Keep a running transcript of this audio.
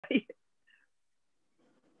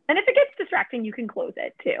And if it gets distracting, you can close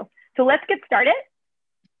it too. So let's get started.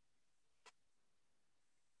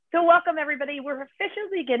 So welcome everybody. We're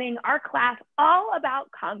officially beginning our class all about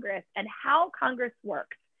Congress and how Congress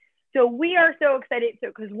works. So we are so excited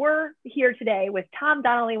because we're here today with Tom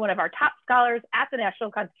Donnelly, one of our top scholars at the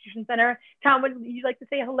National Constitution Center. Tom, would you like to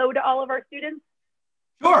say hello to all of our students?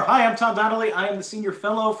 Sure. Hi, I'm Tom Donnelly. I am the Senior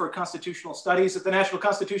Fellow for Constitutional Studies at the National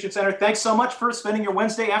Constitution Center. Thanks so much for spending your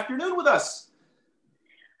Wednesday afternoon with us.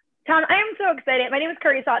 Tom, I am so excited. My name is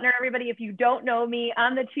Kerry Sautner, everybody. If you don't know me,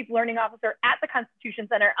 I'm the Chief Learning Officer at the Constitution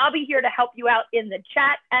Center. I'll be here to help you out in the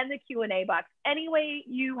chat and the Q&A box. Any way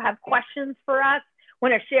you have questions for us,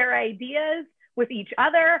 want to share ideas with each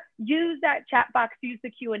other, use that chat box, use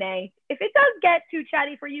the Q&A. If it does get too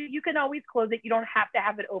chatty for you, you can always close it. You don't have to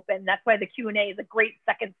have it open. That's why the Q&A is a great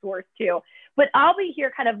second source too. But I'll be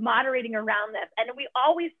here kind of moderating around this. And we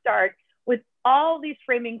always start with all these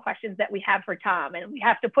framing questions that we have for Tom, and we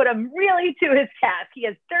have to put him really to his task. He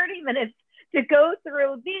has 30 minutes to go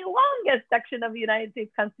through the longest section of the United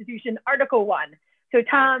States Constitution, Article 1. So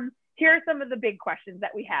Tom, here are some of the big questions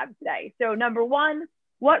that we have today. So number one,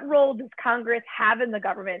 what role does Congress have in the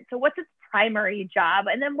government? So what's its primary job?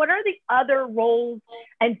 And then what are the other roles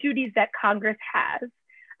and duties that Congress has?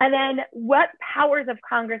 And then what powers of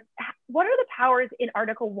Congress, what are the powers in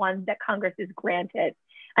Article 1 that Congress is granted?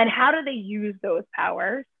 And how do they use those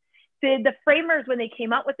powers? Did the framers, when they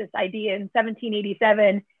came up with this idea in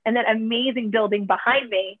 1787 and that amazing building behind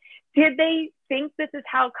me, did they think this is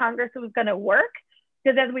how Congress was going to work?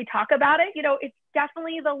 Because as we talk about it, you know, it's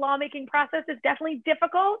definitely the lawmaking process is definitely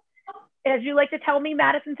difficult. As you like to tell me,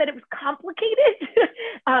 Madison said it was complicated.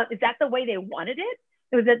 Is that the way they wanted it?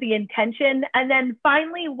 Was that the intention? And then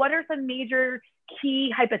finally, what are some major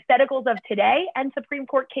key hypotheticals of today and Supreme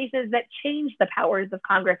Court cases that change the powers of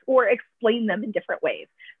Congress or explain them in different ways?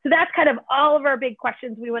 So that's kind of all of our big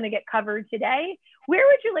questions we want to get covered today. Where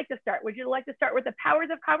would you like to start? Would you like to start with the powers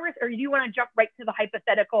of Congress, or do you want to jump right to the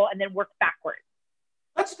hypothetical and then work backwards?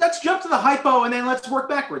 Let's jump to the hypo and then let's work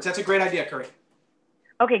backwards. That's a great idea, Kerry.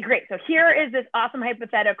 Okay, great. So here is this awesome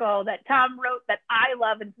hypothetical that Tom wrote that I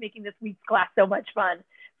love and it's making this week's class so much fun.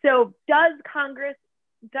 So does Congress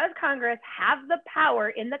have the power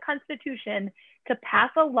in the Constitution to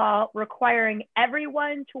pass a law requiring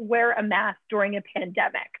everyone to wear a mask during a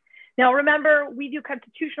pandemic? Now, remember, we do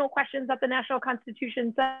constitutional questions at the National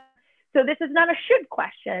Constitution Center. So this is not a should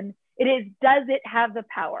question. It is, does it have the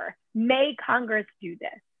power? May Congress do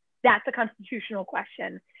this? That's a constitutional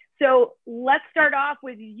question. So let's start off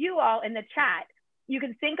with you all in the chat. You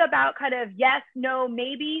can think about kind of yes, no,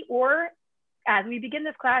 maybe, or as we begin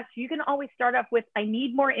this class, you can always start off with, I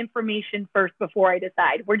need more information first before I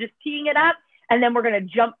decide. We're just teeing it up, and then we're going to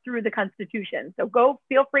jump through the Constitution. So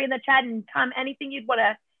feel free in the chat. And Tom, anything you'd want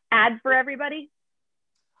to add for everybody?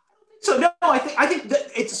 So no, I think that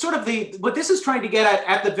it's sort of what this is trying to get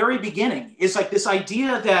at the very beginning is like this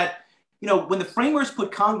idea that, you know, when the framers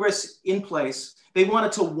put Congress in place, they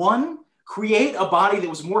wanted to, one, create a body that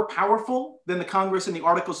was more powerful than the Congress and the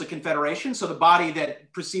Articles of Confederation, so the body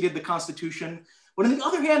that preceded the Constitution. But on the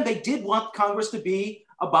other hand, they did want Congress to be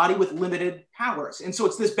a body with limited powers. And so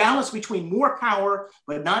it's this balance between more power,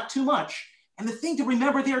 but not too much. And the thing to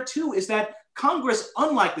remember there too is that Congress,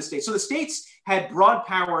 unlike the states, so the states had broad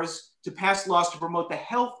powers to pass laws to promote the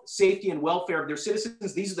health, safety, and welfare of their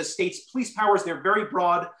citizens. These are the states' police powers. They're very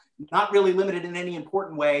broad, not really limited in any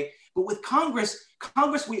important way. But with Congress,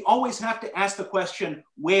 we always have to ask the question,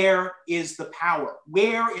 where is the power?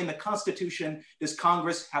 Where in the Constitution does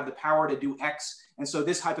Congress have the power to do X? And so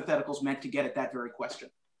this hypothetical is meant to get at that very question.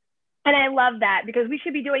 And I love that, because we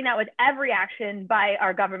should be doing that with every action by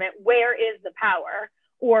our government. Where is the power?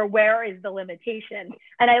 Or where is the limitation?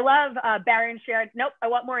 And I love Barron shared, nope, I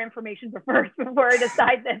want more information first before I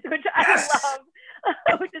decide this, which I love,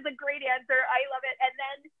 which is a great answer. I love it. And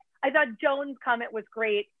then I thought Joan's comment was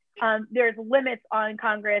great. There's limits on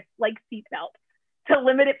Congress, like seatbelts, to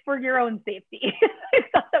limit it for your own safety. I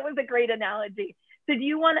thought that was a great analogy. So do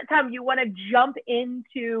you want to, Tom, you want to jump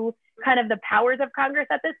into kind of the powers of Congress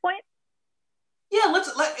at this point? Yeah,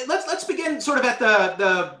 let's begin sort of at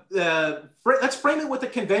let's frame it with the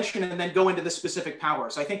convention and then go into the specific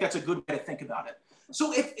powers. I think that's a good way to think about it.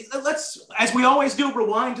 So let's, as we always do,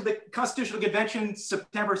 rewind to the Constitutional Convention,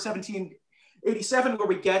 September 1787, where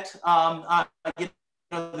we get the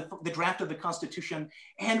draft of the Constitution.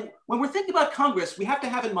 And when we're thinking about Congress, we have to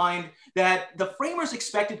have in mind that the framers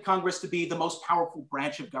expected Congress to be the most powerful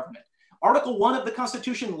branch of government. Article 1 of the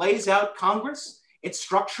Constitution lays out Congress, its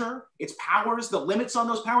structure, its powers, the limits on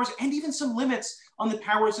those powers, and even some limits on the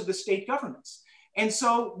powers of the state governments. And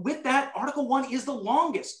so with that, Article 1 is the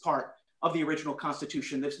longest part of the original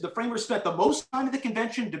Constitution. The framers spent the most time at the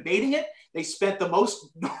convention debating it. They spent the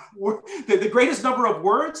greatest number of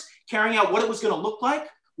words carrying out what it was going to look like,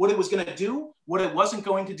 what it was going to do, what it wasn't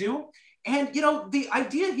going to do. And, the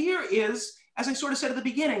idea here is, as I sort of said at the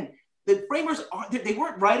beginning, the framers, they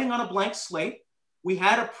weren't writing on a blank slate. We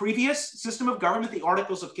had a previous system of government, the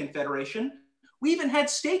Articles of Confederation. We even had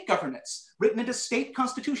state governments written into state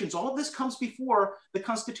constitutions. All of this comes before the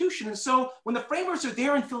Constitution. And so when the framers are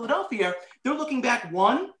there in Philadelphia, they're looking back,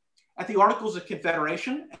 one, at the Articles of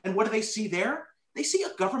Confederation. And what do they see there? They see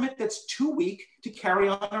a government that's too weak to carry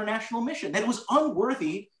on our national mission, that it was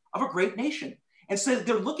unworthy of a great nation. And so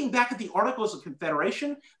they're looking back at the Articles of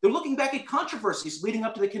Confederation. They're looking back at controversies leading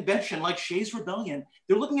up to the convention, like Shays' Rebellion.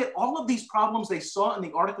 They're looking at all of these problems they saw in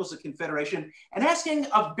the Articles of Confederation and asking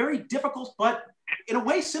a very difficult, but in a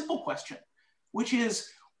way simple question, which is,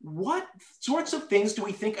 what sorts of things do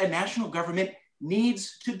we think a national government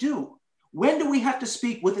needs to do? When do we have to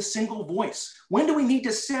speak with a single voice? When do we need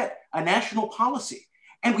to set a national policy?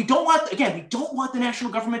 And we don't want the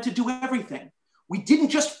national government to do everything. We didn't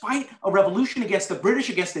just fight a revolution against the British,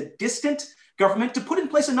 against a distant government, to put in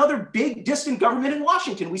place another big distant government in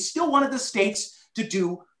Washington. We still wanted the states to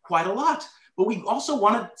do quite a lot, but we also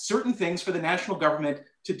wanted certain things for the national government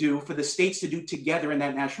to do, for the states to do together in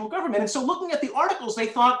that national government. And so looking at the Articles, they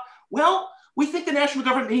thought, well, we think the national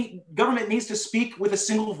government needs to speak with a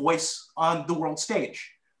single voice on the world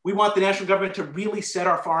stage. We want the national government to really set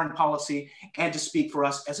our foreign policy and to speak for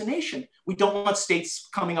us as a nation. We don't want states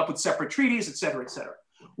coming up with separate treaties, et cetera, et cetera.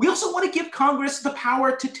 We also want to give Congress the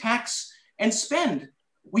power to tax and spend.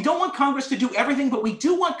 We don't want Congress to do everything, but we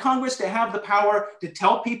do want Congress to have the power to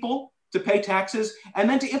tell people to pay taxes and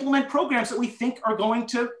then to implement programs that we think are going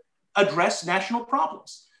to address national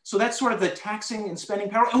problems. So that's sort of the taxing and spending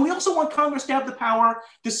power. And we also want Congress to have the power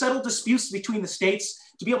to settle disputes between the states,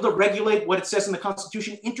 to be able to regulate what it says in the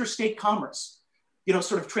Constitution, interstate commerce,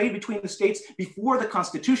 sort of trade between the states. Before the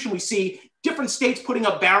Constitution, we see different states putting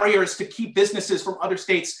up barriers to keep businesses from other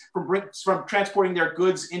states from transporting their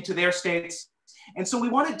goods into their states. And so we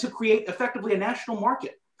wanted to create effectively a national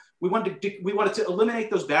market. We wanted to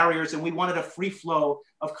eliminate those barriers, and we wanted a free flow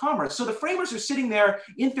of commerce. So the framers are sitting there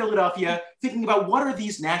in Philadelphia thinking about what are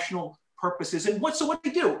these national purposes and what do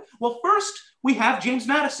they do? Well, first we have James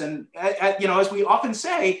Madison, as we often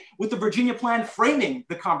say, with the Virginia Plan, framing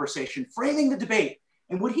the conversation, framing the debate.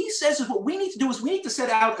 And what he says is what we need to do is we need to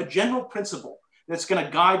set out a general principle that's going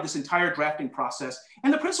to guide this entire drafting process.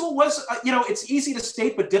 And the principle was, it's easy to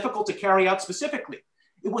state, but difficult to carry out specifically.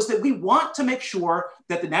 It was that we want to make sure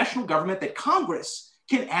that the national government, that Congress,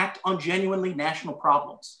 can act on genuinely national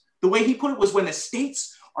problems. The way he put it was when the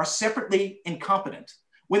states are separately incompetent,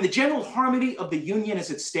 when the general harmony of the union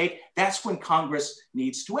is at stake, that's when Congress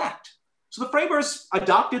needs to act. So the framers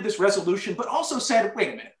adopted this resolution, but also said, wait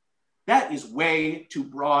a minute, that is way too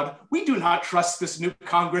broad. We do not trust this new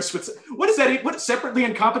Congress. What is that? What separately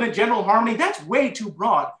incompetent general harmony? That's way too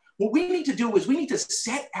broad. What we need to do is we need to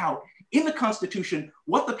set out in the Constitution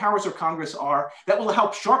what the powers of Congress are that will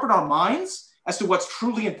help sharpen our minds as to what's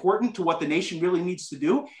truly important to what the nation really needs to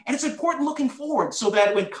do. And it's important looking forward so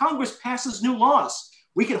that when Congress passes new laws,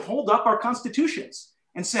 we can hold up our constitutions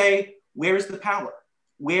and say, where is the power?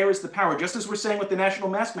 Where is the power? Just as we're saying with the national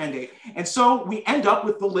mask mandate. And so we end up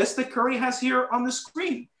with the list that Kerry has here on the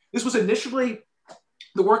screen. This was initially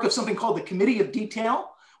the work of something called the Committee of Detail,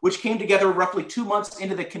 which came together roughly 2 months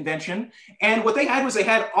into the convention. And what they had was they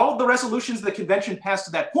had all of the resolutions the convention passed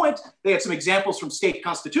to that point. They had some examples from state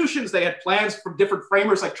constitutions. They had plans from different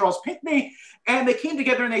framers like Charles Pinckney. And they came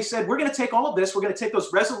together and they said, we're going to take all of this. We're going to take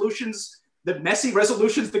those resolutions, the messy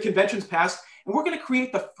resolutions the conventions passed, and we're going to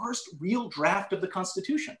create the first real draft of the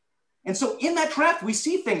Constitution. And so in that draft, we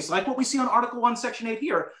see things like what we see on Article 1, Section 8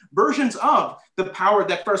 here, versions of the power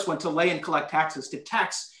that first went to lay and collect taxes, to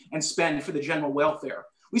tax and spend for the general welfare.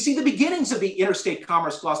 We see the beginnings of the Interstate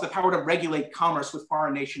Commerce Clause, the power to regulate commerce with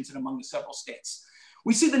foreign nations and among the several states.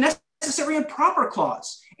 We see the Necessary and Proper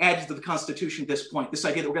Clause added to the Constitution at this point. This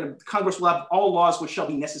idea that Congress will have all laws which shall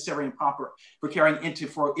be necessary and proper for carrying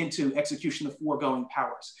into execution the foregoing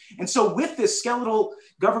powers. And so with this skeletal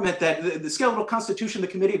government, that the skeletal Constitution, the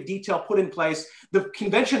Committee of Detail put in place, the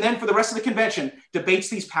convention then for the rest of the convention debates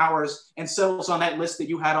these powers and settles on that list that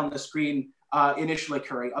you had on the screen initially,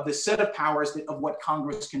 Kerry, of the set of powers of what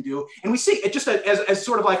Congress can do. And we see it just as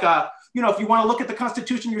sort of like if you want to look at the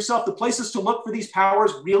Constitution yourself, the places to look for these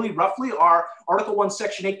powers really roughly are Article 1,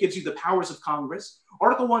 Section 8 gives you the powers of Congress.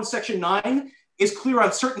 Article 1, Section 9 is clear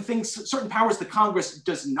on certain things, certain powers that Congress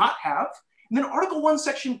does not have. And then Article 1,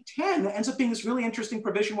 Section 10 ends up being this really interesting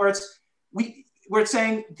provision where it's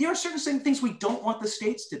saying there are certain things we don't want the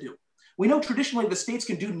states to do. We know traditionally the states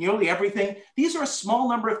can do nearly everything. These are a small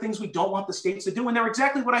number of things we don't want the states to do, and they're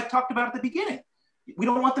exactly what I talked about at the beginning. We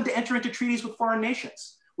don't want them to enter into treaties with foreign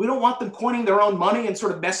nations. We don't want them coining their own money and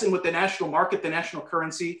sort of messing with the national market, the national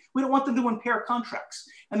currency. We don't want them to impair contracts.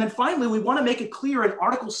 And then finally, we want to make it clear in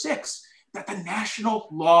Article 6 that the national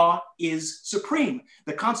law is supreme.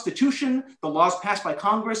 The Constitution, the laws passed by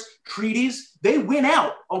Congress, treaties, they win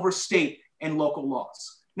out over state and local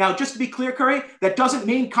laws. Now, just to be clear, Kerry, that doesn't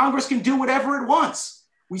mean Congress can do whatever it wants.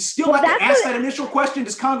 We still have to ask that initial question,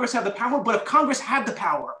 does Congress have the power? But if Congress had the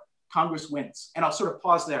power, Congress wins. And I'll sort of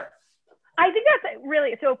pause there. I think that's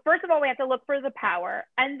really, so first of all, we have to look for the power,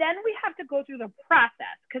 and then we have to go through the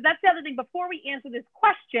process, because that's the other thing. Before we answer this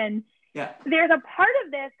question, there's a part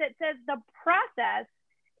of this that says the process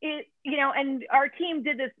is, you know, and our team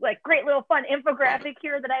did this like great little fun infographic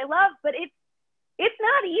here that I love, but it's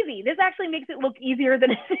not easy. This actually makes it look easier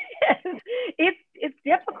than it is. It's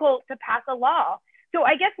difficult to pass a law. So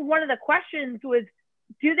I guess one of the questions was,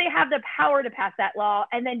 do they have the power to pass that law?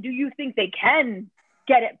 And then do you think they can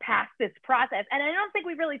get it past this process? And I don't think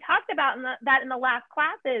we really talked about that in the last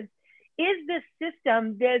classes. Is this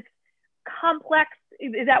system, this complex,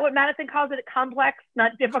 is that what Madison calls it? Complex,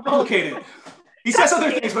 not difficult? Complicated. He says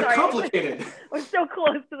other things, but complicated. We're so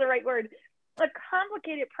close to the right word. A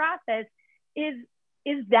complicated process, is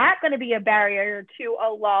that going to be a barrier to a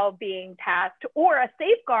law being passed or a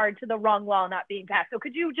safeguard to the wrong law not being passed? So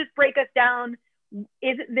could you just break us down,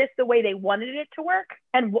 is this the way they wanted it to work?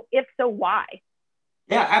 And if so, why?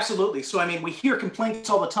 Yeah, absolutely. So, I mean, we hear complaints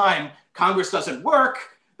all the time. Congress doesn't work.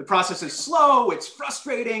 The process is slow. It's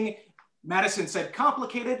frustrating. Madison said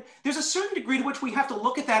complicated. There's a certain degree to which we have to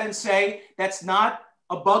look at that and say, that's not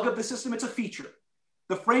a bug of the system. It's a feature.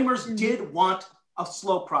 The framers did want a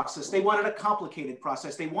slow process. They wanted a complicated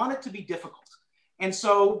process. They want it to be difficult. And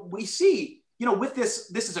so we see, you know, with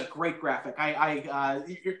this is a great graphic.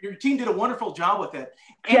 Your team did a wonderful job with it.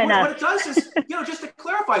 And what it does is, you know, just to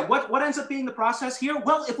clarify, what ends up being the process here?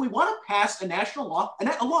 Well, if we want to pass a national law,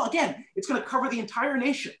 a law, again, it's going to cover the entire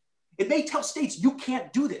nation. It may tell states, you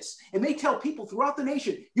can't do this. It may tell people throughout the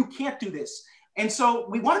nation, you can't do this. And so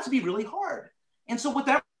we want it to be really hard. And so what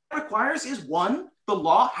that requires is, one, the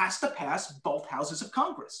law has to pass both houses of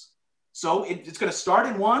Congress. So it's going to start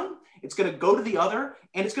in one, it's going to go to the other,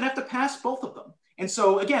 and it's going to have to pass both of them. And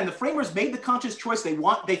so again, the framers made the conscious choice. They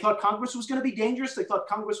thought Congress was going to be dangerous. They thought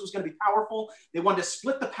Congress was going to be powerful. They wanted to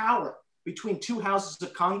split the power between two houses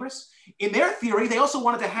of Congress. In their theory, they also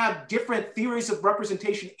wanted to have different theories of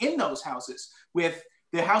representation in those houses, with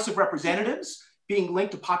the House of Representatives being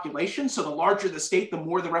linked to population. So the larger the state, the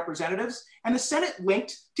more the representatives, and the Senate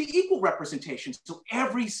linked to equal representation. So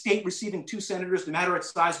every state receiving 2 senators, no matter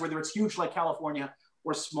its size, whether it's huge like California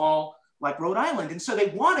or small like Rhode Island. And so they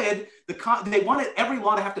wanted every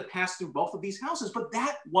law to have to pass through both of these houses, but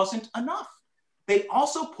that wasn't enough. They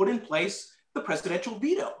also put in place the presidential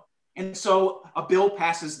veto. And so a bill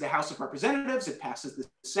passes the House of Representatives, it passes the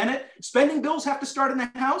Senate. Spending bills have to start in the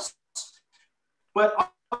House,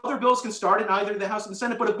 but other bills can start in either the House and the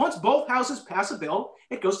Senate. But once both houses pass a bill,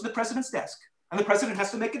 it goes to the president's desk. And the president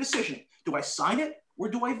has to make a decision. Do I sign it or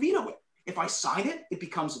do I veto it? If I sign it, it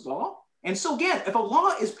becomes law. And so again, if a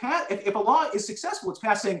law is if a law is successful, it's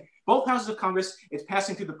passing both houses of Congress, it's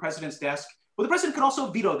passing through the president's desk. Well, the president can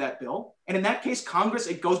also veto that bill. And in that case,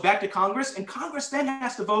 it goes back to Congress, and Congress then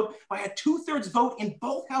has to vote by a 2/3 vote in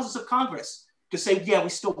both houses of Congress to say, yeah, we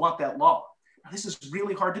still want that law. Now, this is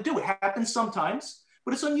really hard to do. It happens sometimes,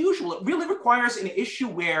 but it's unusual. It really requires an issue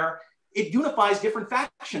where it unifies different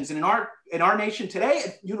factions. And in our nation today,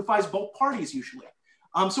 it unifies both parties usually.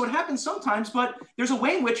 So it happens sometimes, but there's a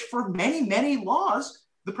way in which for many, many laws,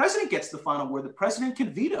 the president gets the final word. The president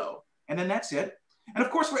can veto, and then that's it. And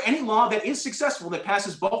of course, for any law that is successful, that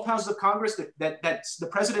passes both houses of Congress, that the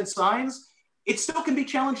president signs, it still can be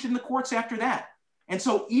challenged in the courts after that. And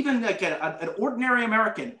so even like an ordinary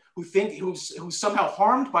American who's somehow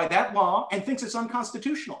harmed by that law and thinks it's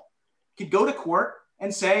unconstitutional could go to court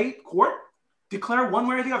and say, court, declare one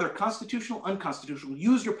way or the other, constitutional, unconstitutional.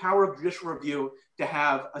 Use your power of judicial review to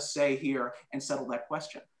have a say here and settle that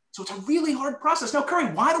question. So it's a really hard process. Now,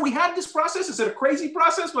 Kerry, why do we have this process? Is it a crazy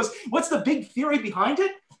process? What's the big theory behind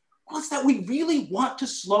it? Well, it's that we really want to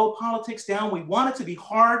slow politics down. We want it to be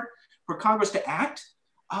hard for Congress to act.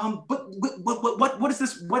 But what is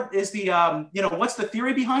this? What is the, what's the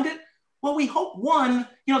theory behind it? Well, we hope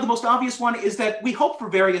the most obvious one is that we hope for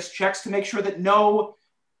various checks to make sure that no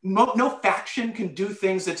faction can do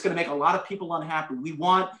things that's going to make a lot of people unhappy. We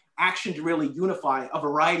want action to really unify a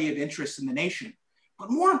variety of interests in the nation. But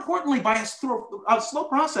more importantly, through a slow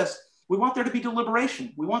process, we want there to be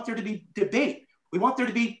deliberation. We want there to be debate. We want there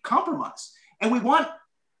to be compromise. And we want,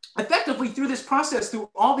 effectively through this process, through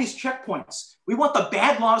all these checkpoints, we want the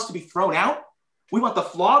bad laws to be thrown out. We want the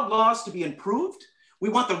flawed laws to be improved. We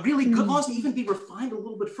want the really good laws to even be refined a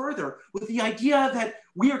little bit further, with the idea that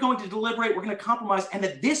we are going to deliberate, we're going to compromise, and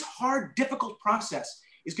that this hard, difficult process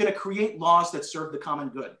is going to create laws that serve the common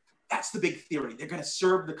good. That's the big theory. They're going to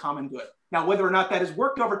serve the common good. Now, whether or not that has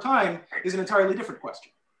worked over time is an entirely different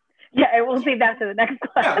question. Yeah, we'll save that to the next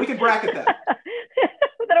class. Yeah, we can bracket that.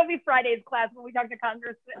 That'll be Friday's class when we talk to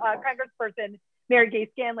Congressperson Mary Gay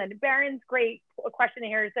Scanlon. Barron's great question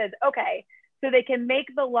here says, okay, so they can make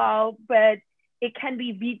the law, but it can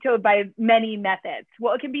be vetoed by many methods.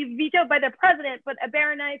 Well, it can be vetoed by the president, but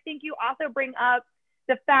Barron, I think you also bring up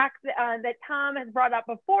the fact that Tom has brought up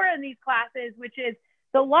before in these classes, which is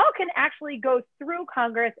the law can actually go through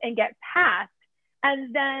Congress and get passed,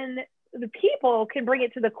 and then the people can bring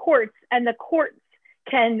it to the courts, and the courts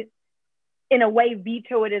can, in a way,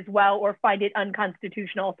 veto it as well or find it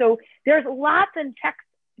unconstitutional. So there's lots of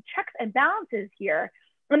checks and balances here.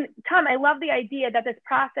 And Tom, I love the idea that this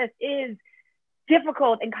process is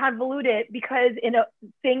difficult and convoluted because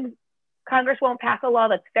Congress won't pass a law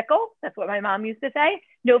that's fickle. That's what my mom used to say.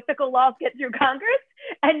 No fickle laws get through Congress.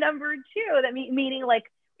 And number two, that meaning like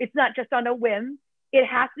it's not just on a whim. It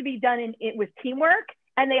has to be done with teamwork,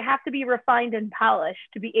 and they have to be refined and polished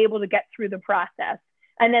to be able to get through the process.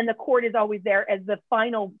 And then the court is always there as the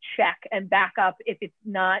final check and backup if it's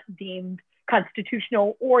not deemed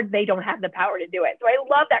constitutional or they don't have the power to do it. So I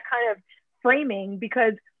love that kind of framing,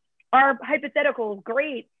 because our hypothetical is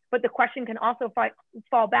great, but the question can also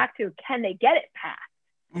fall back to, can they get it passed?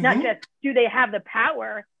 Not just, do they have the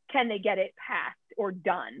power? Can they get it passed or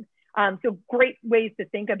done? So great ways to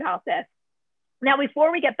think about this. Now,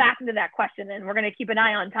 before we get back into that question, and we're going to keep an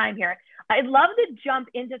eye on time here, I'd love to jump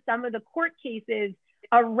into some of the court cases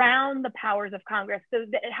around the powers of Congress so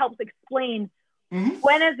that it helps explain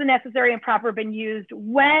when has the necessary and proper been used,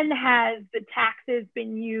 when has the taxes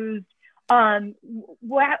been used,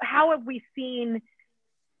 how have we seen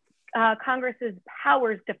Congress's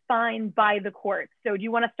powers defined by the courts? So do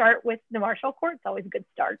you want to start with the Marshall Court? It's always a good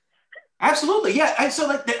start. Absolutely, yeah. And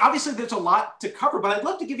so obviously there's a lot to cover, but I'd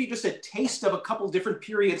love to give you just a taste of a couple different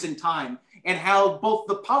periods in time and how both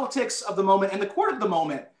the politics of the moment and the court of the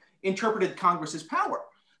moment interpreted Congress's power.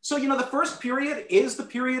 So, the first period is the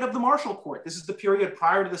period of the Marshall Court. This is the period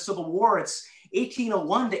prior to the Civil War. It's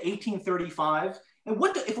 1801 to 1835. And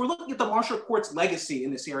if we're looking at the Marshall Court's legacy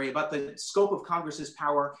in this area about the scope of Congress's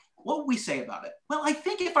power, what would we say about it? Well, I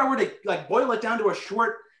think if I were to boil it down to a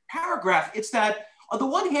short paragraph, it's that on the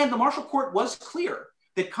one hand, the Marshall Court was clear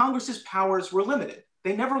that Congress's powers were limited.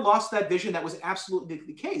 They never lost that vision. That was absolutely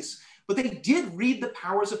the case. But they did read the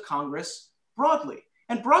powers of Congress broadly,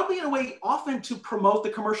 and broadly in a way often to promote the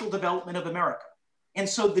commercial development of America. And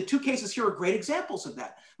so the two cases here are great examples of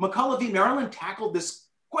that. McCulloch v. Maryland tackled this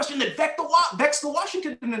question that vexed the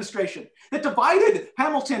Washington administration, that divided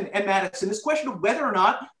Hamilton and Madison, this question of whether or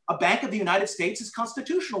not a Bank of the United States is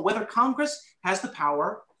constitutional, whether Congress has the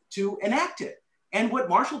power to enact it. And what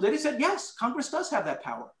Marshall did, he said, yes, Congress does have that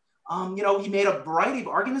power. He made a variety of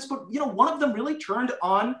arguments, but one of them really turned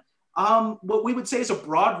on what we would say is a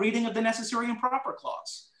broad reading of the necessary and proper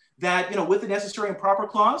clause. That, with the necessary and proper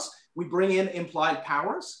clause, we bring in implied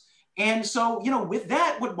powers. And so, with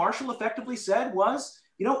that, what Marshall effectively said was,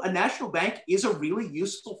 a national bank is a really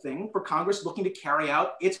useful thing for Congress looking to carry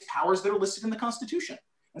out its powers that are listed in the Constitution.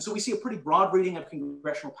 And so we see a pretty broad reading of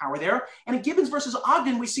congressional power there. And in Gibbons versus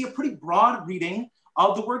Ogden, we see a pretty broad reading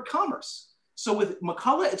of the word commerce. So with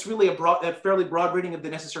McCulloch, it's really a fairly broad reading of the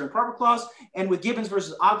necessary and proper clause. And with Gibbons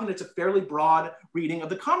versus Ogden, it's a fairly broad reading of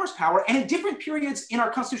the commerce power. And in different periods in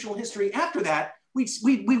our constitutional history after that, we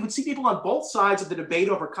would see people on both sides of the debate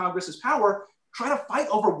over Congress's power try to fight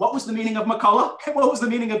over what was the meaning of McCulloch and what was the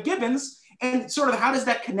meaning of Gibbons, and sort of how does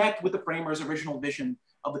that connect with the framers' original vision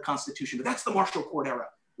of the Constitution. But that's the Marshall Court era.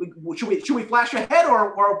 Should we flash ahead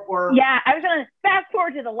or? Yeah, I was going to fast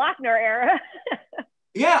forward to the Sautner era.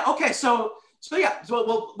 Yeah. Okay. So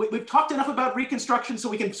we've talked enough about Reconstruction, so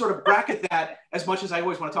we can sort of bracket that as much as I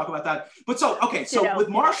always want to talk about that. But so with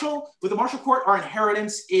the Marshall Court, our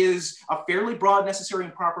inheritance is a fairly broad necessary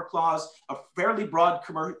and proper clause, a fairly broad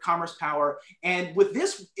commerce power, and with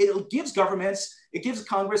this, it gives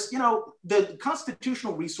Congress, the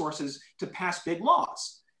constitutional resources to pass big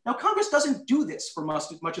laws. Now, Congress doesn't do this for much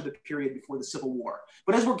of the period before the Civil War.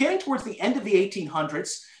 But as we're getting towards the end of the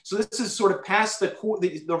 1800s, so this is sort of past the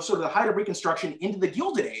height of Reconstruction into the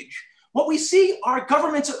Gilded Age, what we see are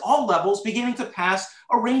governments at all levels beginning to pass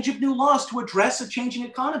a range of new laws to address a changing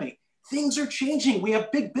economy. things are changing. We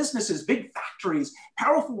have big businesses, big factories,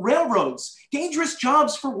 powerful railroads, dangerous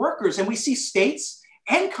jobs for workers. And we see states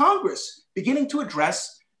and Congress beginning to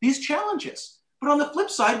address these challenges. But on the flip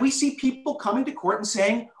side, we see people coming to court and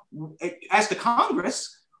saying, as to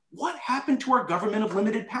Congress, what happened to our government of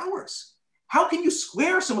limited powers? How can you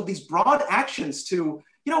square some of these broad actions to,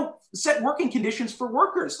 set working conditions for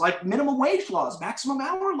workers, like minimum wage laws, maximum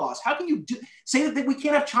hour laws? How can you say that we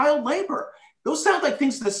can't have child labor? Those sound like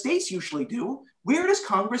things the states usually do. Where does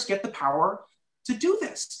Congress get the power to do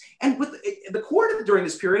this? And with the court during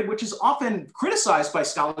this period, which is often criticized by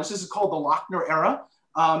scholars, this is called the Sautner era.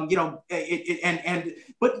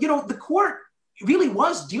 The court really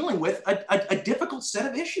was dealing with a difficult set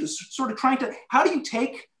of issues, sort of trying to, how do you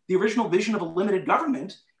take the original vision of a limited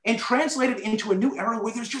government and translate it into a new era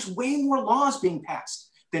where there's just way more laws being passed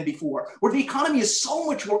than before, where the economy is so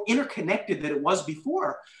much more interconnected than it was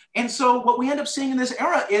before. And so what we end up seeing in this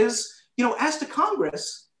era is, as to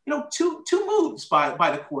Congress, two moves by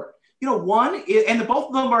the court. One, and both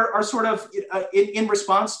of them are sort of in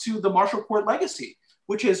response to the Marshall Court legacy,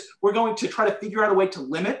 which is we're going to try to figure out a way to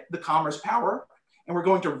limit the Commerce power, and we're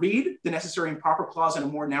going to read the necessary and proper clause in a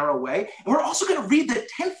more narrow way. And we're also going to read the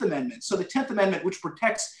 10th Amendment. So the 10th Amendment, which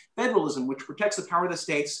protects federalism, which protects the power of the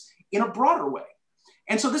states in a broader way.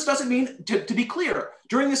 And so this doesn't mean, to be clear,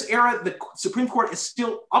 during this era, the Supreme Court is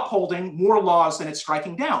still upholding more laws than it's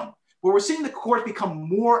striking down. Where we're seeing the court become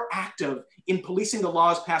more active in policing the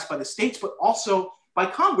laws passed by the states, but also by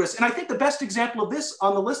Congress. And I think the best example of this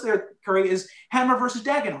on the list there, Kerry, is Hammer versus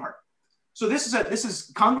Dagenhart. So this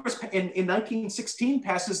is Congress in 1916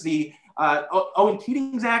 passes the Owen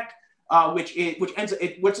Keating's Act, what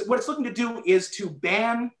it's looking to do is to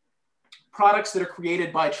ban products that are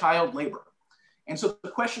created by child labor. And so the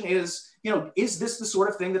question is this the sort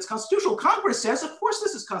of thing that's constitutional? Congress says, of course,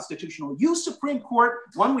 this is constitutional. You, Supreme Court,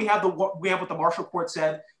 one, we have what the Marshall Court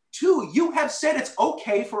said. Two, you have said it's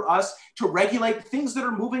okay for us to regulate things that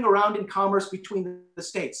are moving around in commerce between the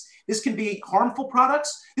states. This can be harmful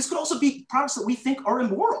products. This could also be products that we think are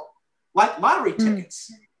immoral, like lottery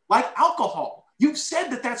tickets, like alcohol. You've said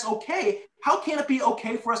that that's okay. How can it be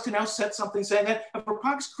okay for us to now set something saying that if a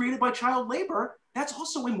product's created by child labor, that's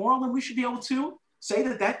also immoral, and we should be able to say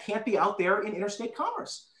that that can't be out there in interstate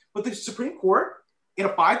commerce? But the Supreme Court, in a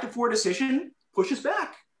 5-4 decision, pushes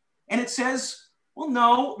back. And it says, well,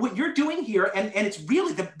 no, what you're doing here, and it's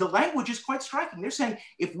really, the language is quite striking. They're saying,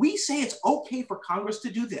 if we say it's okay for Congress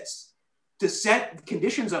to do this, to set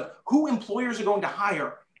conditions of who employers are going to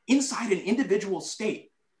hire inside an individual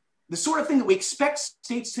state, the sort of thing that we expect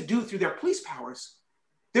states to do through their police powers,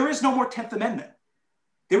 there is no more 10th Amendment.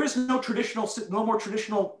 There is no more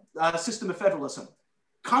traditional system of federalism.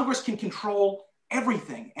 Congress can control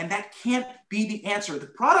everything, and that can't be the answer. The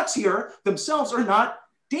products here themselves are not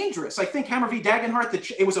dangerous. I think Hammer v. Dagenhart,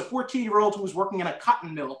 it was a 14-year-old who was working in a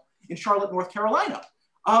cotton mill in Charlotte, North Carolina.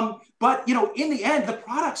 But in the end, the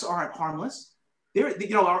products aren't harmless.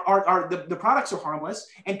 The products are harmless.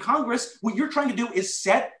 And Congress, what you're trying to do is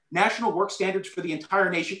set national work standards for the entire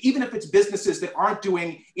nation, even if it's businesses that aren't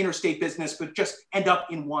doing interstate business, but just end up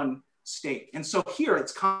in one state. And so here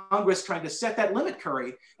it's Congress trying to set that limit,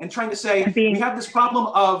 Kerry, and trying to say, we have this problem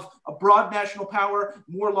of a broad national power,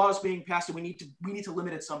 more laws being passed, and we need to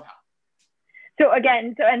limit it somehow. So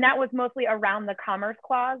again, and that was mostly around the Commerce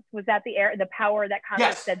Clause. Was that the power that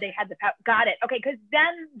Congress said they had the power? Got it. Okay, because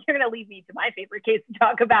then you're going to lead me to my favorite case to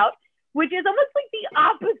talk about, which is almost like the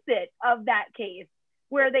opposite of that case,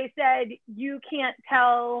 where they said you can't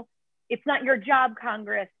tell. It's not your job,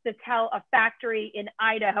 Congress, to tell a factory in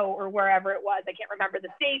Idaho or wherever it was, I can't remember the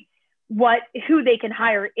state, who they can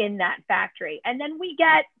hire in that factory. And then we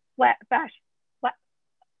get flash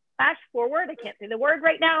forward, I can't say the word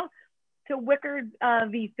right now, to Wickard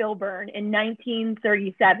v. Filburn in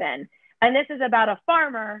 1937. And this is about a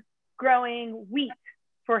farmer growing wheat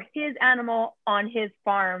for his animal on his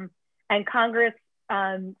farm. And Congress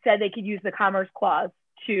said they could use the Commerce Clause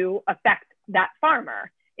to affect that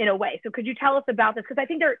farmer in a way. So could you tell us about this? Because I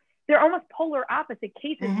think they're almost polar opposite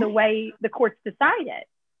cases, the way the courts decided.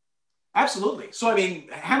 Absolutely. So, I mean,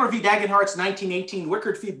 Hammer v. Dagenhart's 1918,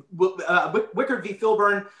 Wickard v.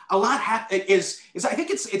 Filburn, a lot is I think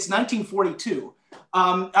it's 1942.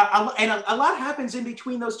 And a lot happens in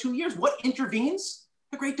between those 2 years. What intervenes?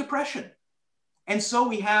 The Great Depression. And so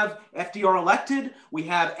we have FDR elected, we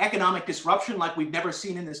have economic disruption like we've never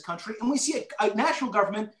seen in this country, and we see a national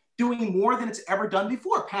government doing more than it's ever done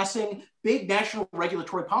before, passing big national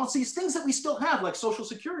regulatory policies, things that we still have like Social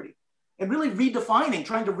Security, and really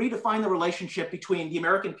trying to redefine the relationship between the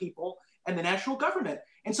American people and the national government.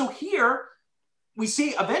 And so here, we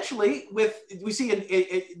see eventually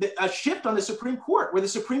a shift on the Supreme Court, where the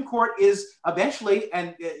Supreme Court is eventually,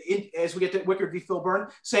 as we get to Wickard v.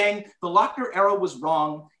 Filburn, saying the Lochner era was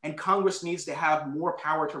wrong and Congress needs to have more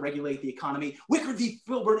power to regulate the economy. Wickard v.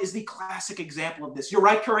 Filburn is the classic example of this. You're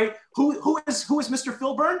right, Kerry. Who is Mr.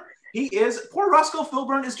 Filburn? Poor Roscoe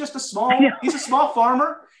Filburn is just he's a small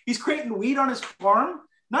farmer. He's creating wheat on his farm.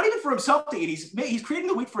 Not even for himself to eat. He's creating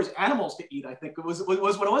the wheat for his animals to eat, I think was what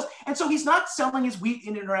it was. And so he's not selling his wheat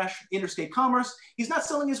in interstate commerce. He's not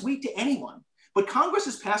selling his wheat to anyone. But Congress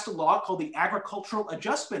has passed a law called the Agricultural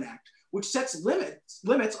Adjustment Act, which sets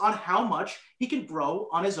limits on how much he can grow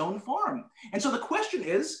on his own farm. And so the question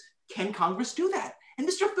is, can Congress do that? And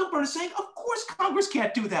Mr. Filburn is saying, of course Congress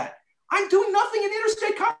can't do that. I'm doing nothing in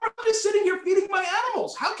interstate commerce. I'm just sitting here feeding my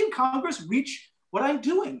animals. How can Congress reach what I'm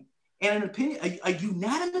doing? And an opinion, a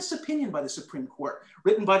unanimous opinion by the Supreme Court,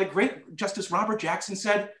 written by the great Justice Robert Jackson,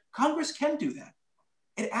 said Congress can do that.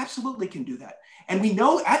 It absolutely can do that. And we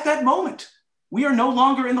know at that moment, we are no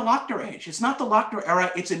longer in the Lochner age. It's not the Lochner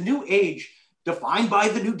era. It's a new age defined by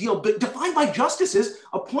the New Deal, but defined by justices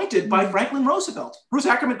appointed by Franklin Roosevelt. Bruce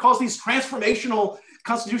Ackerman calls these transformational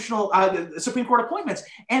constitutional Supreme Court appointments.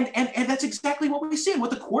 And that's exactly what we see. And what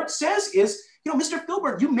the court says is, Mr.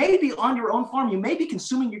 Filburn, you may be on your own farm. You may be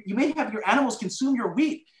you may have your animals consume your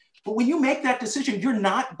wheat. But when you make that decision, you're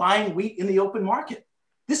not buying wheat in the open market.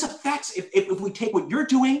 This affects, if we take what you're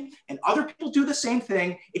doing and other people do the same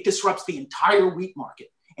thing, it disrupts the entire wheat market.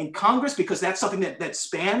 And Congress, because that's something that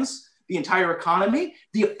spans the entire economy,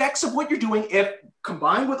 the effects of what you're doing, if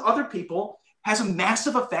combined with other people, has a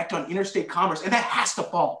massive effect on interstate commerce. And that has to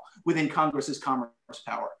fall within Congress's commerce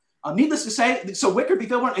power. Needless to say, so Wickard v.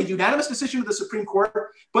 Filburn, a unanimous decision of the Supreme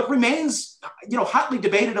Court, but remains, hotly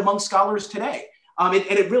debated among scholars today.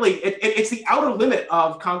 It's the outer limit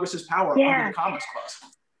of Congress's power under the Commerce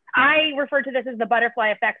Clause. I refer to this as the butterfly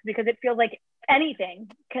effect because it feels like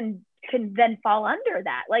anything can then fall under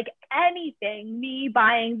that. Like anything, me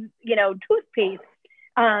buying, toothpaste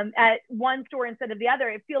at one store instead of the other,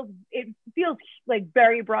 it feels like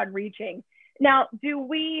very broad reaching. Now, do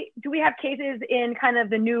we have cases in kind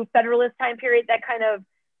of the new Federalist time period that kind of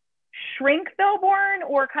shrink Filburn,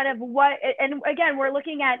 or kind of what? And again, we're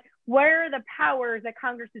looking at where are the powers that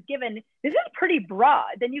Congress is given. This is pretty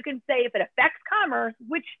broad. Then you can say if it affects commerce,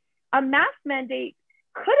 which a mask mandate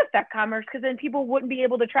could affect commerce, because then people wouldn't be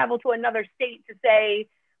able to travel to another state to say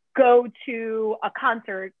go to a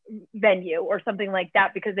concert venue or something like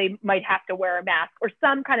that because they might have to wear a mask, or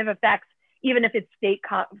some kind of effects, even if it's state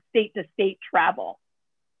to state travel.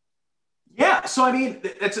 Yeah, so I mean,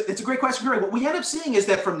 it's a great question, Kerry. What we end up seeing is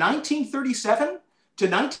that from 1937 to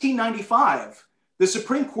 1995, the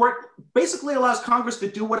Supreme Court basically allows Congress to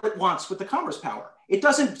do what it wants with the commerce power. It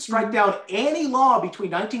doesn't strike down any law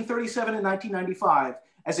between 1937 and 1995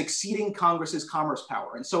 as exceeding Congress's commerce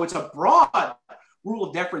power. And so it's a broad rule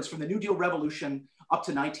of deference from the New Deal Revolution up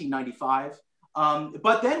to 1995.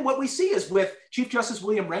 But then what we see is with Chief Justice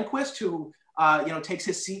William Rehnquist, who takes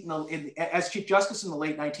his seat as Chief Justice in the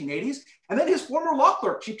late 1980s, and then his former law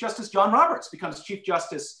clerk, Chief Justice John Roberts, becomes Chief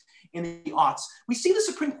Justice in the aughts. We see the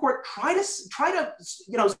Supreme Court try to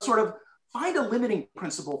sort of find a limiting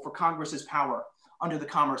principle for Congress's power under the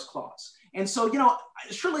Commerce Clause. And so,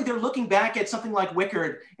 surely they're looking back at something like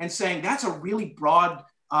Wickard and saying that's a really broad,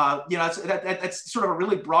 that's sort of a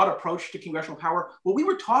really broad approach to congressional power. What we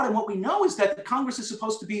were taught and what we know is that the Congress is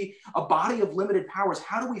supposed to be a body of limited powers.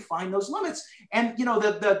 How do we find those limits? And,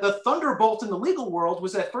 the thunderbolt in the legal world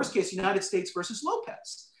was that first case, United States versus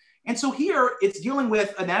Lopez. And so here it's dealing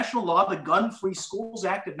with a national law, the Gun-Free Schools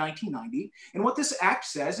Act of 1990. And what this act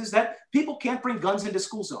says is that people can't bring guns into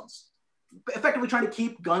school zones, effectively trying to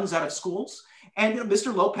keep guns out of schools. And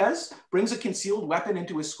Mr. Lopez brings a concealed weapon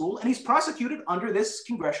into his school, and he's prosecuted under this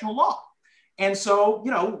congressional law. And so,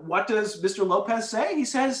 what does Mr. Lopez say? He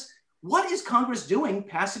says, what is Congress doing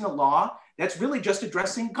passing a law that's really just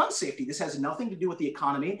addressing gun safety? This has nothing to do with the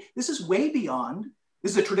economy. This is way beyond.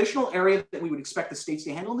 This is a traditional area that we would expect the states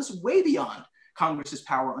to handle. And this is way beyond Congress's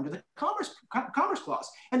power under the Commerce Clause.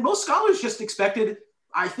 And most scholars just expected,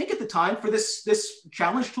 I think at the time, for this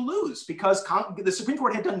challenge to lose, because the Supreme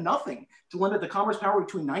Court had done nothing to limit the commerce power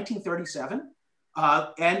between 1937 and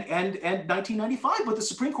 1995. But the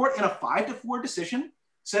Supreme Court, in a 5-4 decision,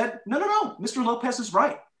 said, no, Mr. Lopez is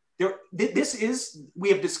right. We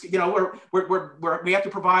have to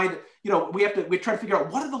provide, we try to figure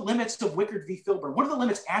out what are the limits of Wickard v. Filburn? What are the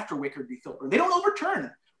limits after Wickard v. Filburn? They don't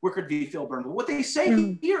overturn Wickard v. Filburn. But what they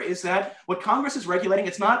say here is that what Congress is regulating,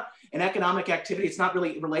 it's not an economic activity. It's not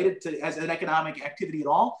really related to as an economic activity at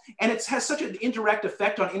all. And it has such an indirect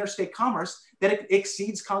effect on interstate commerce that it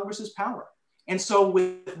exceeds Congress's power. And so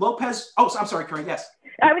with Lopez, oh, I'm sorry, Kerry, yes.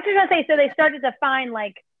 I was just gonna say, so they started to find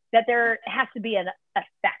like that there has to be an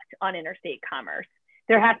effect on interstate commerce.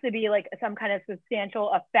 There has to be like some kind of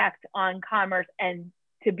substantial effect on commerce and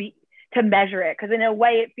to measure it. Because in a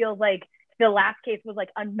way, it feels like the last case was like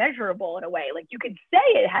unmeasurable in a way. Like you could say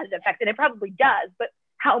it has an effect, and it probably does, but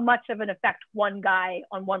how much of an effect one guy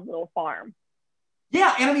on one little farm?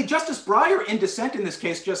 Yeah, and I mean, Justice Breyer in dissent in this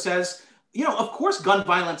case just says, you know, of course gun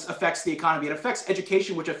violence affects the economy. It affects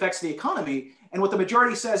education, which affects the economy. And what the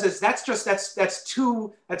majority says is that's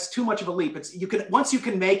too much of a leap. It's once you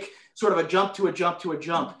can make sort of a jump to a jump to a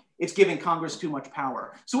jump, it's giving Congress too much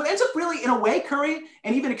power. So it ends up really, in a way, Curry,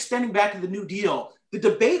 and even extending back to the New Deal, the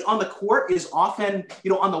debate on the court is often,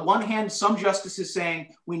 you know, on the one hand, some justices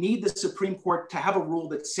saying we need the Supreme Court to have a rule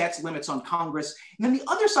that sets limits on Congress. And then the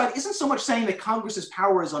other side isn't so much saying that Congress's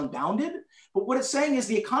power is unbounded, but what it's saying is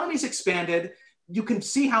the economy's expanded. You can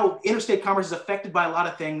see how interstate commerce is affected by a lot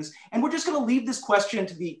of things. And we're just going to leave this question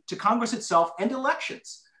to Congress itself and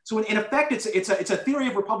elections. So in effect, it's a theory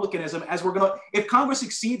of republicanism, as if Congress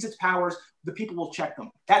exceeds its powers, the people will check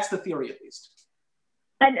them. That's the theory, at least.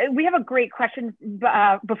 And we have a great question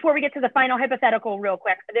before we get to the final hypothetical real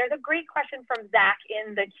quick. There's a great question from Zach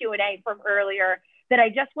in the Q&A from earlier that I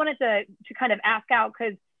just wanted to kind of ask out,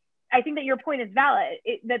 because I think that your point is valid,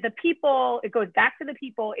 that the people, it goes back to the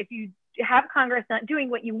people. If you have Congress not doing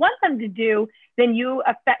what you want them to do, then you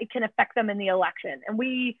can affect them in the election. And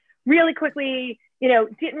we really quickly,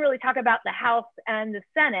 didn't really talk about the House and the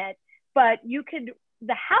Senate, but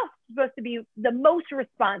the House is supposed to be the most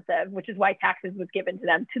responsive, which is why taxes was given to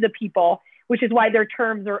them, to the people, which is why their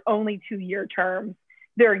terms are only 2-year terms.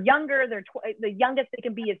 They're younger, the youngest they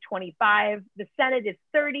can be is 25. The Senate is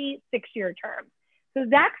 30, 6-year terms. So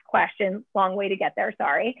Zach's question, long way to get there,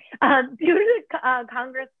 sorry. Due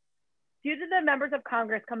to the members of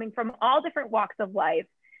Congress coming from all different walks of life,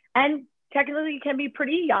 and technically can be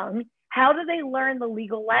pretty young, how do they learn the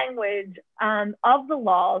legal language of the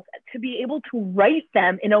laws to be able to write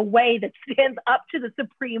them in a way that stands up to the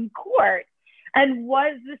Supreme Court? And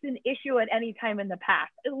was this an issue at any time in the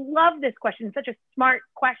past? I love this question. It's such a smart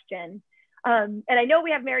question. And I know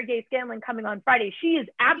we have Mary Gay Scanlon coming on Friday. She is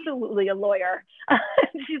absolutely a lawyer.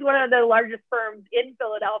 She's one of the largest firms in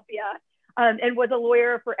Philadelphia, and was a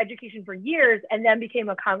lawyer for education for years and then became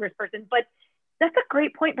a congressperson. But that's a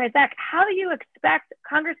great point by Zach. How do you expect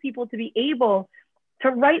Congress people to be able to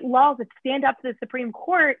write laws that stand up to the Supreme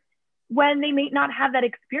Court when they may not have that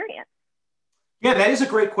experience? Yeah, that is a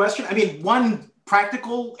great question. I mean, one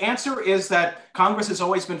practical answer is that Congress has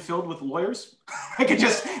always been filled with lawyers. Like, it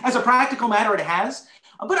just, as a practical matter, it has.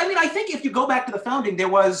 But I mean, I think if you go back to the founding, there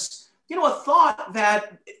was, a thought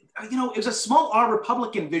that, it was a small R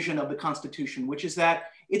Republican vision of the Constitution, which is that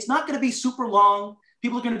it's not going to be super long.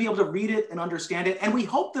 People are going to be able to read it and understand it. And we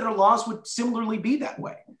hope that our laws would similarly be that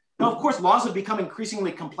way. Now, of course, laws have become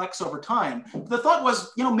increasingly complex over time. The thought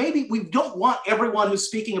was, maybe we don't want everyone who's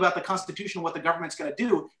speaking about the Constitution and what the government's going to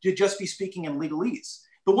do to just be speaking in legalese.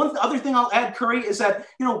 The one other thing I'll add, Curry, is that,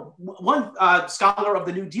 one scholar of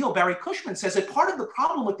the New Deal, Barry Cushman, says that part of the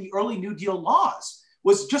problem with the early New Deal laws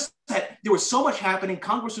was just that there was so much happening,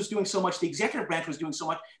 Congress was doing so much, the executive branch was doing so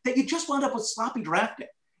much, that you just wound up with sloppy drafting.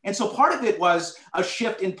 And so part of it was a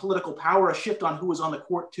shift in political power, a shift on who was on the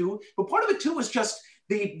court too. But part of it too was just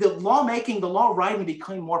the lawmaking, the law writing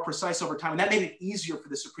became more precise over time. And that made it easier for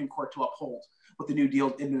the Supreme Court to uphold what the New Deal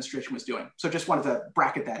administration was doing. So just wanted to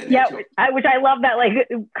bracket that in there too. Which I love that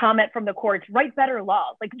comment from the courts, write better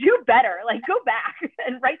laws, do better, go back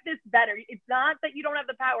and write this better. It's not that you don't have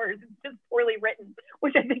the powers, it's just poorly written,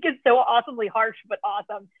 which I think is so awesomely harsh, but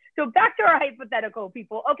awesome. So back to our hypothetical,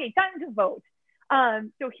 people. Okay, time to vote.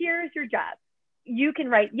 So here's your job. You can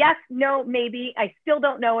write yes, no, maybe, I still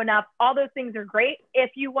don't know enough. All those things are great. If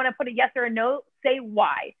you want to put a yes or a no, say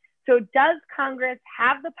why. So does Congress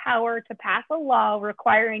have the power to pass a law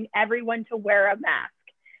requiring everyone to wear a mask?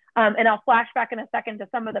 And I'll flash back in a second to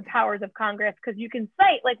some of the powers of Congress, because you can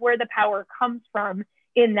cite where the power comes from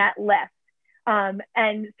in that list.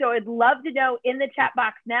 And so I'd love to know in the chat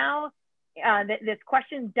box now, this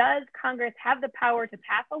question, does Congress have the power to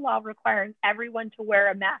pass a law requiring everyone to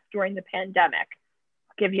wear a mask during the pandemic?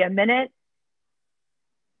 I'll give you a minute.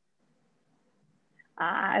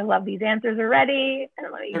 I love these answers already.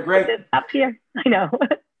 And let me put this up here. I know.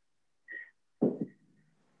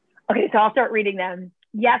 Okay, so I'll start reading them.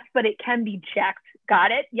 Yes, but it can be checked.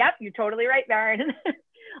 Got it? Yep, you're totally right, Baron.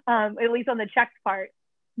 At least on the checked part.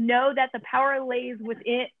 Know that the power lays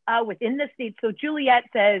within the states. So Juliet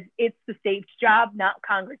says it's the state's job, not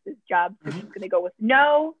Congress's job. So she's going to go with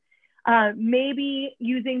no. Maybe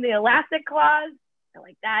using the elastic clause. I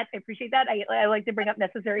like that. I appreciate that. I like to bring up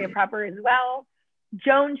necessary and proper as well.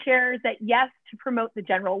 Joan shares that yes, to promote the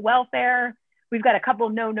general welfare. We've got a couple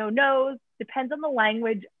no's. Depends on the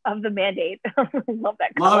language of the mandate. Love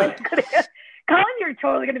that, Colin. Colin, you're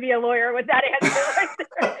totally going to be a lawyer with that answer right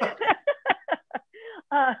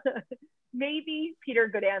there. Maybe, Peter,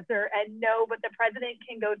 good answer. And no, but the president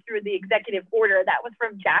can go through the executive order. That was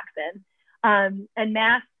from Jackson. And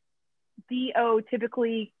mass DO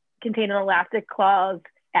typically contain an elastic clause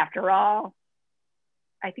after all.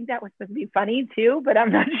 I think that was supposed to be funny too, but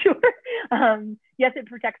I'm not sure. Yes, it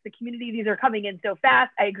protects the community. These are coming in so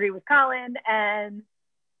fast. I agree with Colin. And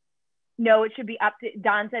no, it should be up to,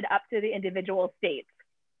 Don said, up to the individual states.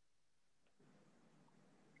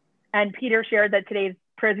 And Peter shared that today's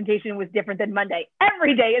presentation was different than Monday.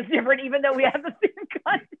 Every day is different, even though we have the same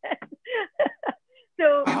content.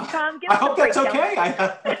 So Tom, give us I hope that's okay.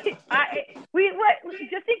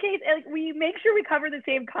 Just in case, like, we make sure we cover the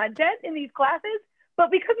same content in these classes, but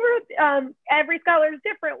because we're every scholar is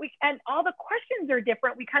different, and all the questions are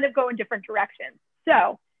different, we kind of go in different directions.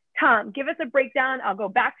 So Tom, give us a breakdown. I'll go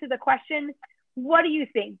back to the question. What do you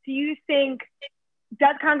think? Do you think,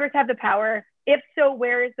 does Congress have the power? If so,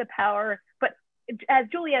 where is the power? But as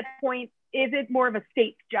Juliet's point, is it more of a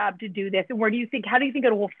state's job to do this? And how do you think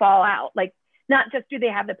it will fall out? Like, not just do they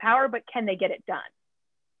have the power, but can they get it done?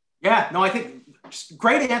 Yeah, no, I think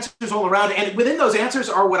great answers all around. And within those answers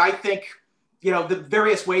are what I think, the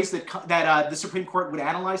various ways that the Supreme Court would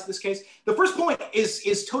analyze this case. The first point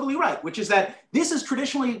is totally right, which is that this is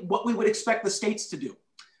traditionally what we would expect the states to do.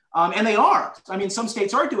 And they are. I mean, some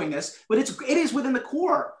states are doing this, but it is within the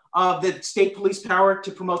core of the state police power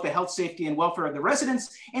to promote the health, safety, and welfare of the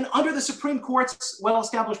residents. And under the Supreme Court's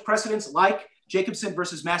well-established precedents, like Jacobson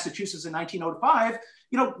versus Massachusetts in 1905,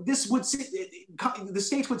 the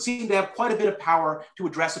states would seem to have quite a bit of power to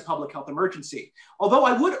address a public health emergency. Although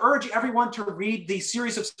I would urge everyone to read the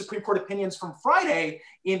series of Supreme Court opinions from Friday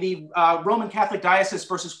in the Roman Catholic Diocese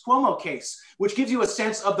versus Cuomo case, which gives you a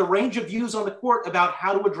sense of the range of views on the court about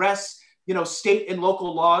how to address, state and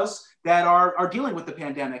local laws that are dealing with the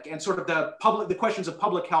pandemic and sort of the questions of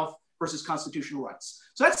public health versus constitutional rights.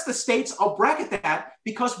 So that's the states. I'll bracket that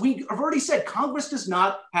because we have already said Congress does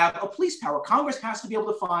not have a police power. Congress has to be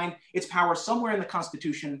able to find its power somewhere in the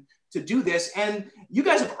Constitution to do this. And you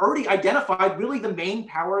guys have already identified really the main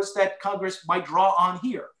powers that Congress might draw on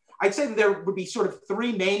here. I'd say that there would be sort of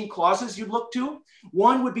three main clauses you'd look to.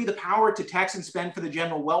 One would be the power to tax and spend for the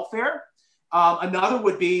general welfare. Another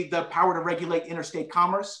would be the power to regulate interstate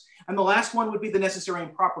commerce. And the last one would be the necessary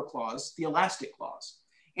and proper clause, the elastic clause.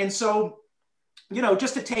 And so,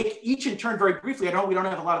 just to take each in turn very briefly, we don't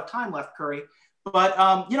have a lot of time left, Kerry, but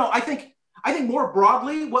I think more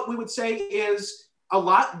broadly, what we would say is a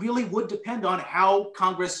lot really would depend on how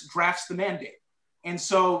Congress drafts the mandate. And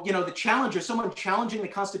so, the challenger, someone challenging the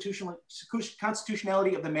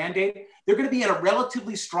constitutionality of the mandate, they're going to be in a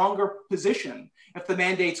relatively stronger position if the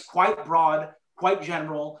mandate's quite broad, quite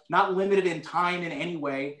general, not limited in time in any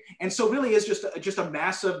way. And so really is just a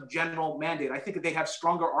massive general mandate. I think that they have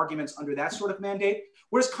stronger arguments under that sort of mandate,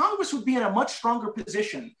 whereas Congress would be in a much stronger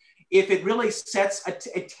position if it really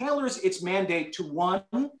it tailors its mandate to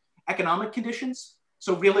one, economic conditions.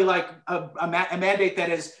 So really like a mandate that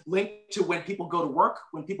is linked to when people go to work,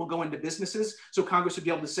 when people go into businesses. So Congress would be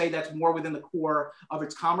able to say that's more within the core of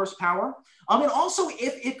its commerce power. And also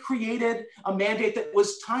if it created a mandate that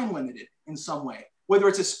was time limited in some way, whether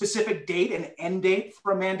it's a specific date, an end date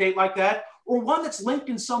for a mandate like that, or one that's linked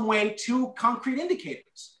in some way to concrete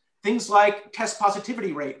indicators. Things like test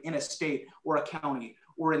positivity rate in a state or a county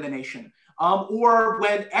or in the nation. Or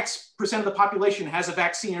when X percent of the population has a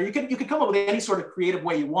vaccine, or you could come up with any sort of creative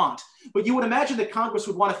way you want, but you would imagine that Congress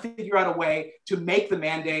would want to figure out a way to make the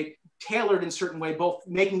mandate tailored in a certain way, both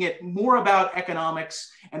making it more about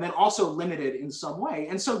economics and then also limited in some way.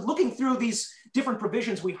 And so looking through these different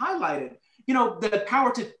provisions we highlighted, the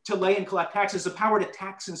power to lay and collect taxes, the power to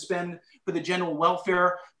tax and spend for the general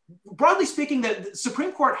welfare. Broadly speaking, the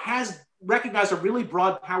Supreme Court has recognized a really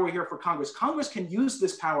broad power here for Congress. Congress can use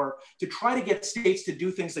this power to try to get states to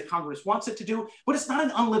do things that Congress wants it to do, but it's not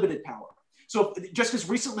an unlimited power. So just as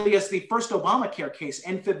recently as the first Obamacare case,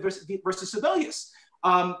 Enfib versus Sebelius,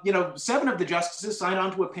 7 of the justices signed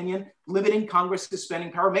on to opinion limiting Congress's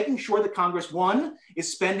spending power, making sure that Congress, 1,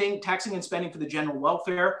 is taxing and spending for the general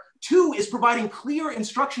welfare, 2, is providing clear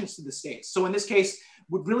instructions to the states. So in this case,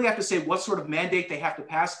 would really have to say what sort of mandate they have to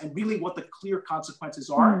pass and really what the clear consequences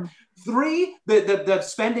are. 3, the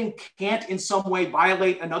spending can't in some way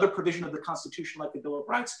violate another provision of the Constitution like the Bill of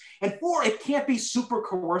Rights. And 4, it can't be super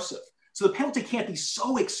coercive. So the penalty can't be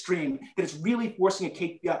so extreme that it's really forcing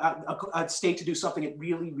a state to do something it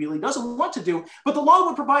really, really doesn't want to do. But the law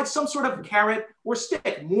would provide some sort of carrot or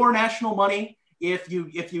stick, more national money if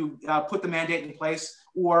you put the mandate in place,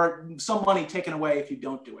 or some money taken away if you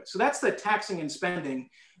don't do it. So that's the taxing and spending.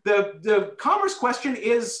 The commerce question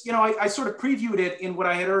is, I sort of previewed it in what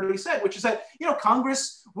I had already said, which is that,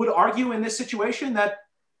 Congress would argue in this situation that,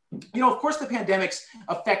 of course, the pandemic's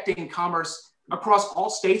affecting commerce across all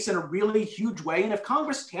states in a really huge way. And if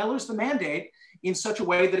Congress tailors the mandate in such a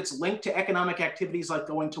way that it's linked to economic activities like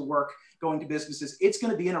going to work, going to businesses, it's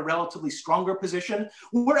going to be in a relatively stronger position.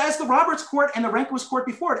 Whereas the Roberts Court and the Rehnquist Court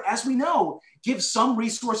before it, as we know, give some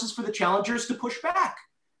resources for the challengers to push back.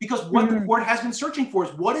 Because what the court has been searching for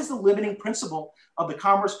is what is the limiting principle of the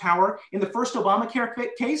commerce power. In the first Obamacare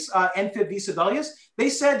case, NFIB v. Sebelius, they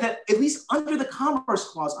said that at least under the Commerce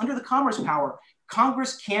Clause, under the commerce power,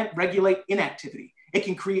 Congress can't regulate inactivity.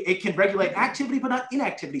 It can regulate activity, but not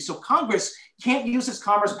inactivity. So Congress can't use its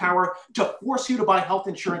commerce power to force you to buy health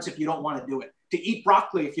insurance if you don't want to do it, to eat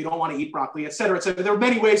broccoli if you don't want to eat broccoli, et cetera, et cetera. There are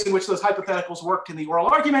many ways in which those hypotheticals worked in the oral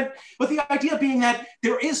argument, but the idea being that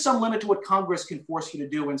there is some limit to what Congress can force you to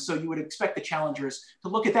do. And so you would expect the challengers to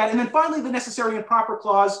look at that. And then finally, the necessary and proper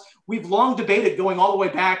clause, we've long debated, going all the way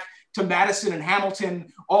back to Madison and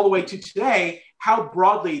Hamilton, all the way to today, how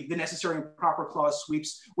broadly the necessary and proper clause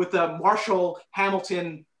sweeps, with the Marshall,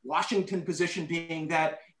 Hamilton, Washington position being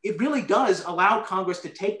that it really does allow Congress to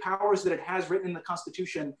take powers that it has written in the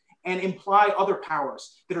Constitution and imply other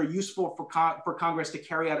powers that are useful for Congress to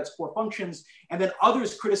carry out its core functions, and then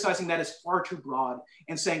others criticizing that as far too broad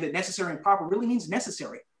and saying that necessary and proper really means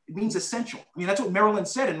necessary. It means essential. I mean, that's what Maryland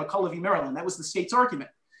said in McCulloch v. Maryland. That was the state's argument,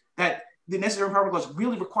 that the necessary and proper clause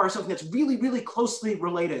really requires something that's really, really closely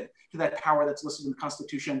related to that power that's listed in the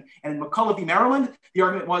Constitution. And in McCulloch v. Maryland, the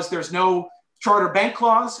argument was there's no charter bank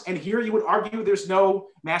clause, and here you would argue there's no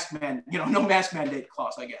mask mandate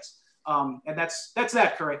clause, I guess. And that's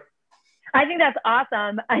that, Kerry. I think that's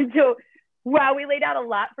awesome. And so, wow, we laid out a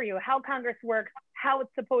lot for you, how Congress works, how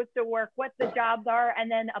it's supposed to work, what the jobs are, and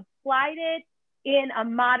then applied it in a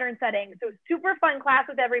modern setting. So super fun class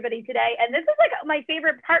with everybody today. And this is like my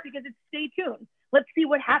favorite part because it's stay tuned. Let's see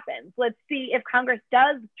what happens. Let's see if Congress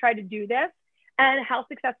does try to do this and how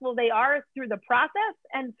successful they are through the process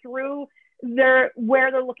and through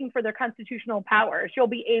where they're looking for their constitutional powers. You'll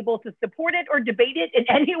be able to support it or debate it in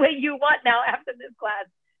any way you want now after this class.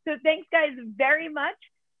 So thanks, guys, very much.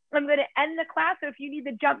 I'm going to end the class. So if you need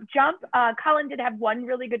the jump, Colin did have one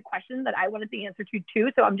really good question that I wanted the answer to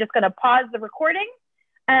too. So I'm just going to pause the recording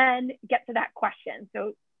and get to that question.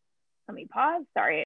 So let me pause. Sorry.